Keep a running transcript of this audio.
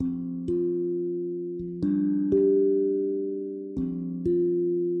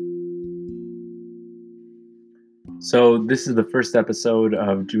So this is the first episode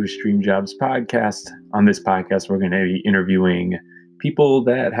of Jewish Dream Jobs podcast. On this podcast, we're going to be interviewing people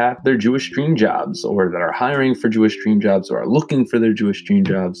that have their Jewish dream jobs or that are hiring for Jewish dream jobs or are looking for their Jewish dream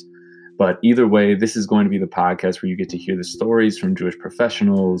jobs. But either way, this is going to be the podcast where you get to hear the stories from Jewish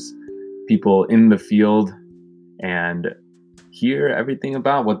professionals, people in the field, and hear everything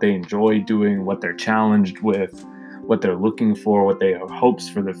about what they enjoy doing, what they're challenged with, what they're looking for, what their hopes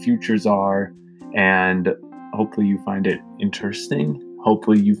for the futures are, and hopefully you find it interesting.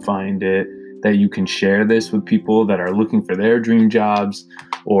 Hopefully you find it that you can share this with people that are looking for their dream jobs,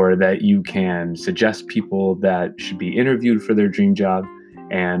 or that you can suggest people that should be interviewed for their dream job,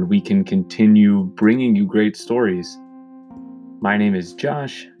 and we can continue bringing you great stories. My name is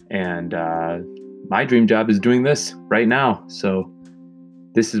Josh, and my dream job is doing this right now. So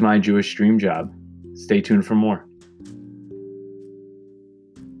this is my Jewish dream job. Stay tuned for more.